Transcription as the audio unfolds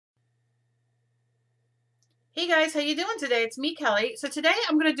Hey guys, how you doing today? It's me, Kelly. So today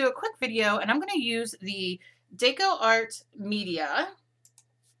I'm going to do a quick video and I'm going to use the Deco-Art Media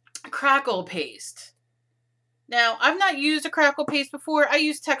Crackle paste. Now, I've not used a Crackle paste before. I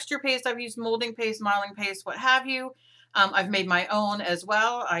use texture paste, I've used molding paste, modeling paste, what have you. I've made my own as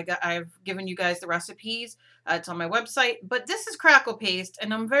well. I've given you guys the recipes. It's on my website. But this is Crackle paste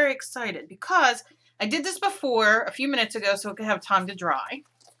and I'm very excited because I did this before a few minutes ago so it could have time to dry.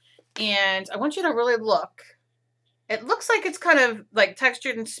 And I want you to really look. It looks like it's kind of like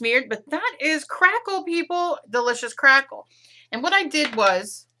textured and smeared, but that is Crackle, people. Delicious Crackle. And what I did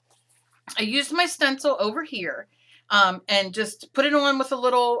was I used my stencil over here and just put it on with a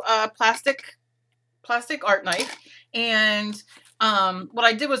little plastic art knife. And what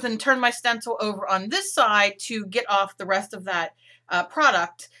I did was then turn my stencil over on this side to get off the rest of that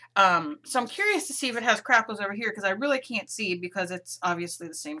product. So I'm curious to see if it has crackles over here because I really can't see because it's obviously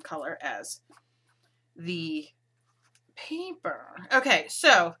the same color as the paper. Okay,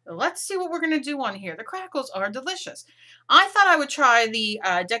 so let's see what we're going to do on here. The crackles are delicious. I thought I would try the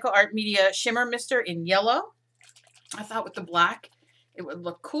Deco-Art Media Shimmer Mister in yellow. I thought with the black it would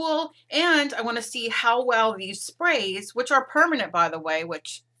look cool. And I want to see how well these sprays, which are permanent by the way,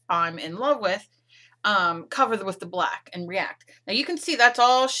 which I'm in love with, cover with the black and react. Now you can see that's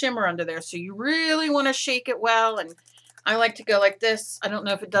all shimmer under there, so you really want to shake it well. And I like to go like this. I don't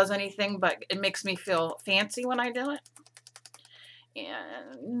know if it does anything, but it makes me feel fancy when I do it.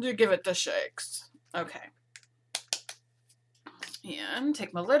 And give it the shakes. Okay. And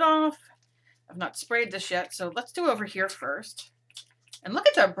take my lid off. I've not sprayed this yet, so let's do over here first. And look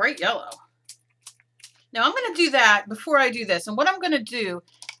at that bright yellow. Now I'm going to do that before I do this. And what I'm going to do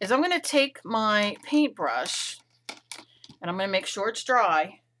is I'm going to take my paintbrush and I'm going to make sure it's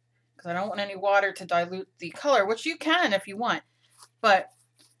dry because I don't want any water to dilute the color, which you can if you want. But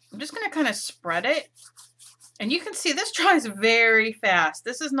I'm just going to kind of spread it. And you can see this dries very fast.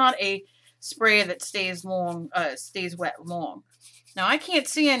 This is not a spray that stays wet long. Now I can't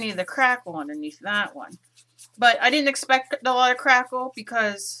see any of the crackle underneath that one. But I didn't expect a lot of crackle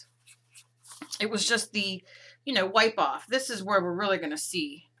because it was just the, wipe off. This is where we're really going to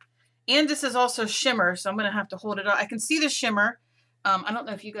see. And this is also shimmer, so I'm going to have to hold it up. I can see the shimmer. I don't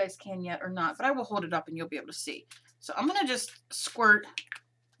know if you guys can yet or not, but I will hold it up and you'll be able to see. So I'm going to just squirt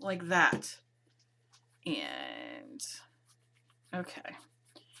like that. And, okay,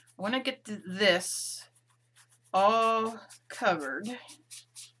 I want to get this all covered.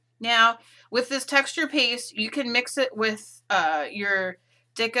 Now, with this texture paste, you can mix it with your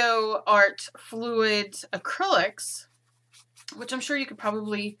Deco-Art Fluid Acrylics, which I'm sure you could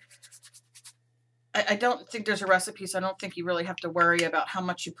probably, I don't think there's a recipe, so I don't think you really have to worry about how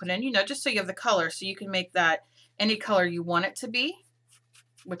much you put in, just so you have the color, so you can make that any color you want it to be,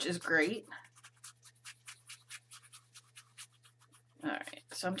 which is great. All right,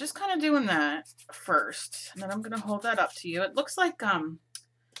 so I'm just kind of doing that first, and then I'm going to hold that up to you. It looks like, oh,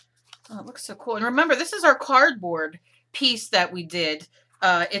 it looks so cool. And remember, this is our cardboard piece that we did.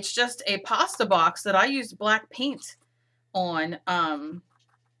 It's just a pasta box that I used black paint on,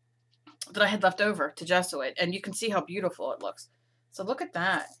 that I had left over to gesso it, and you can see how beautiful it looks. So look at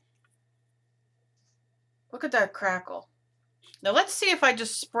that. Look at that crackle. Now let's see if I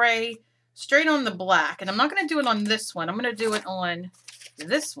just spray straight on the black, and I'm not going to do it on this one. I'm going to do it on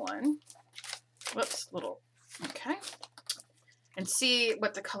this one. Whoops, okay. And see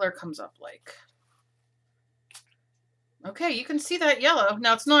what the color comes up like. Okay, you can see that yellow.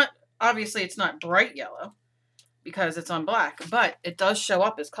 Now it's not, obviously it's not bright yellow because it's on black, but it does show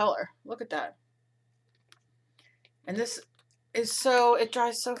up as color. Look at that. And this is it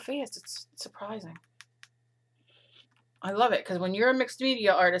dries so fast. It's surprising. I love it because when you're a mixed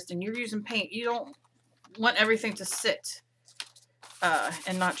media artist and you're using paint, you don't want everything to sit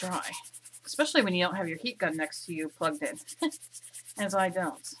and not dry, especially when you don't have your heat gun next to you plugged in, as I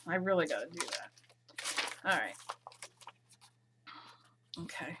don't. I really got to do that. All right.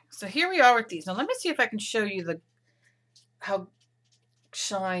 Okay, so here we are with these. Now let me see if I can show you how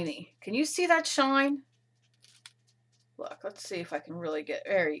shiny. Can you see that shine? Look, let's see if I can really get,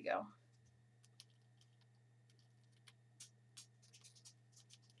 there you go.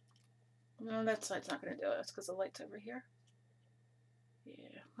 No, that side's not going to do it. That's because the light's over here.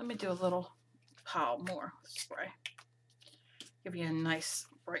 Yeah, let me do a little pile more spray. Give you a nice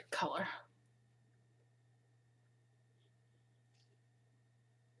bright color.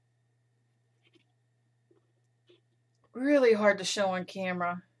 Really hard to show on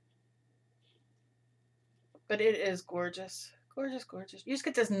camera. But it is gorgeous. Gorgeous, gorgeous. You just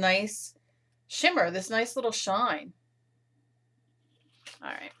get this nice shimmer, this nice little shine. All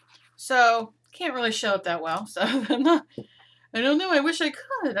right. So Can't really show it that well, so I'm not, I don't know. I wish I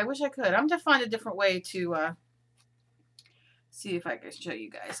could. I wish I could. I'm going to find a different way to see if I can show you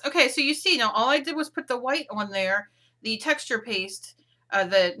guys. Okay, so you see now all I did was put the white on there, the texture paste,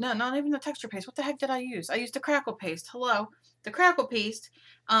 no, not even the texture paste. What the heck did I use? I used the Crackle paste. Hello, the Crackle paste.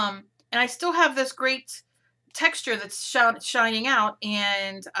 And I still have this great texture that's shining out,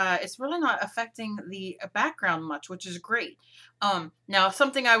 and it's really not affecting the background much, which is great. Now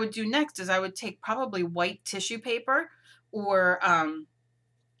something I would do next is I would take probably white tissue paper, or I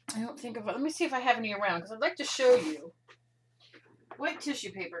don't think of it. Let me see if I have any around, because I'd like to show you. White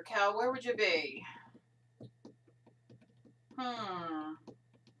tissue paper, Cal, where would you be? I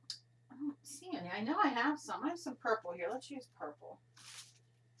don't see any. I know I have some. I have some purple here. Let's use purple.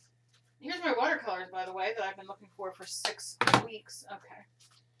 Here's my watercolors, by the way, that I've been looking for 6 weeks. Okay.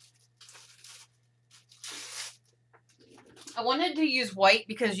 I wanted to use white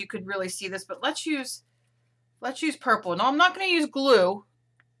because you could really see this, but let's use purple. No, I'm not going to use glue,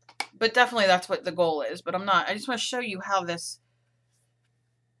 but definitely that's what the goal is. But I'm not. I just want to show you how this.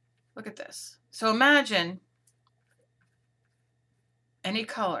 Look at this. So imagine any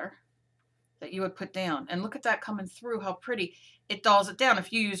color that you would put down, and look at that coming through, how pretty it dulls it down.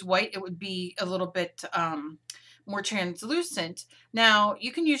 If you use white, it would be a little bit more translucent. Now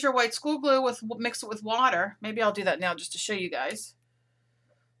you can use your white school glue mix it with water. Maybe I'll do that now just to show you guys.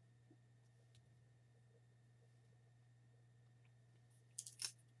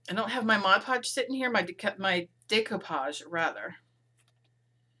 I don't have my Mod Podge sitting here, my Deco-Art rather.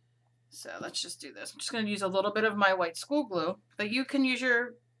 So let's just do this. I'm just going to use a little bit of my white school glue, but you can use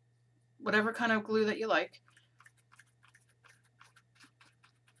your whatever kind of glue that you like.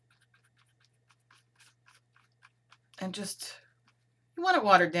 And just, you want it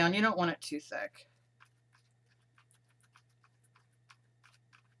watered down. You don't want it too thick.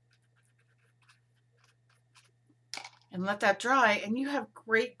 And let that dry, and you have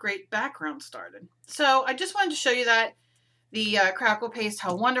great, great background started. So I just wanted to show you that. The Crackle paste,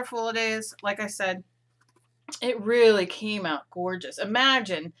 how wonderful it is. Like I said, it really came out gorgeous.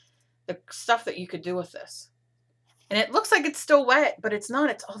 Imagine the stuff that you could do with this. And it looks like it's still wet, but it's not.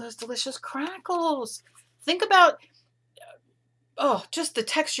 It's all those delicious crackles. Think about, oh, just the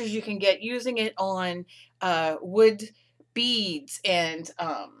textures you can get using it on wood beads and,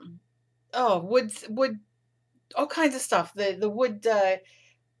 wood, all kinds of stuff. The wood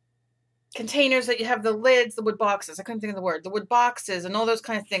containers that you have, the lids, the wood boxes. I couldn't think of the word. The wood boxes and all those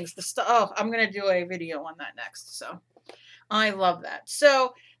kind of things. The stuff. Oh, I'm going to do a video on that next. So I love that.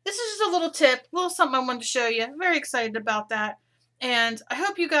 So this is just a little tip, a little something I wanted to show you. I'm very excited about that. And I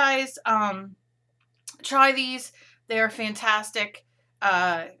hope you guys try these. They are fantastic.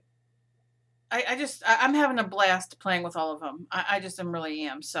 I'm having a blast playing with all of them. I just really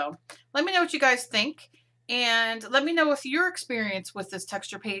am. So let me know what you guys think. And let me know with your experience with this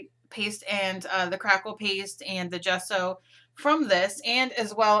texture paste and the Crackle paste and the gesso from this, and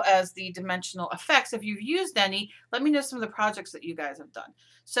as well as the dimensional effects. If you've used any, let me know some of the projects that you guys have done.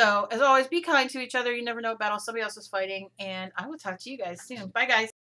 So as always, be kind to each other. You never know what battle somebody else is fighting, and I will talk to you guys soon. Bye, guys.